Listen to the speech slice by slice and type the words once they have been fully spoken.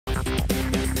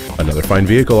Another fine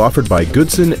vehicle offered by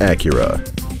Goodson Acura.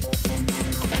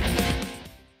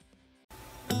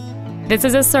 This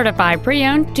is a certified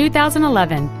pre-owned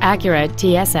 2011 Acura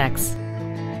TSX.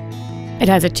 It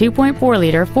has a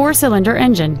 2.4-liter four-cylinder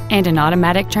engine and an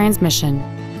automatic transmission.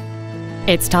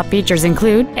 Its top features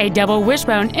include a double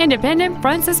wishbone independent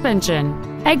front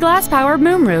suspension, a glass-powered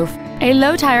moonroof, a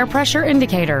low tire pressure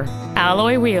indicator,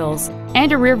 alloy wheels,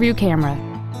 and a rear-view camera.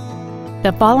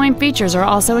 The following features are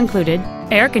also included: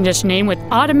 air conditioning with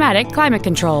automatic climate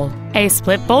control, a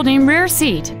split folding rear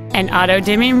seat, an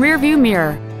auto-dimming rear-view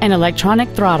mirror, an electronic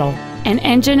throttle, an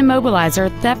engine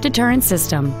immobilizer theft deterrent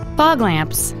system, fog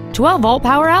lamps, 12-volt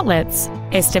power outlets,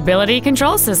 a stability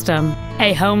control system,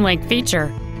 a home link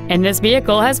feature, and this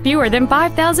vehicle has fewer than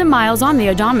 5,000 miles on the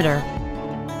odometer.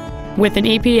 With an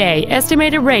EPA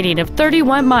estimated rating of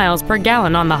 31 miles per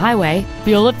gallon on the highway,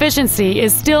 fuel efficiency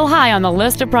is still high on the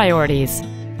list of priorities.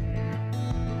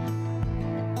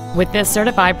 With this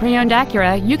certified pre-owned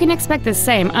Acura, you can expect the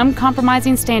same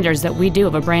uncompromising standards that we do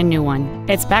of a brand new one.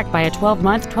 It's backed by a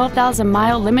 12-month,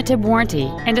 12,000-mile limited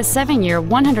warranty and a 7-year,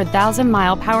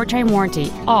 100,000-mile powertrain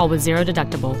warranty, all with zero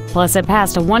deductible. Plus, it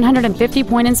passed a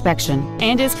 150-point inspection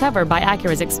and is covered by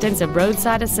Acura's extensive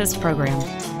roadside assist program.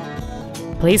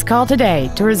 Please call today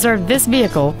to reserve this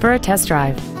vehicle for a test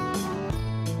drive.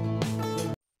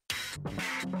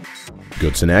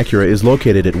 Goodson Acura is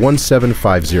located at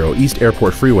 1750 East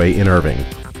Airport Freeway in Irving.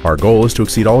 Our goal is to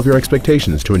exceed all of your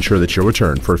expectations to ensure that you'll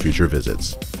return for future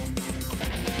visits.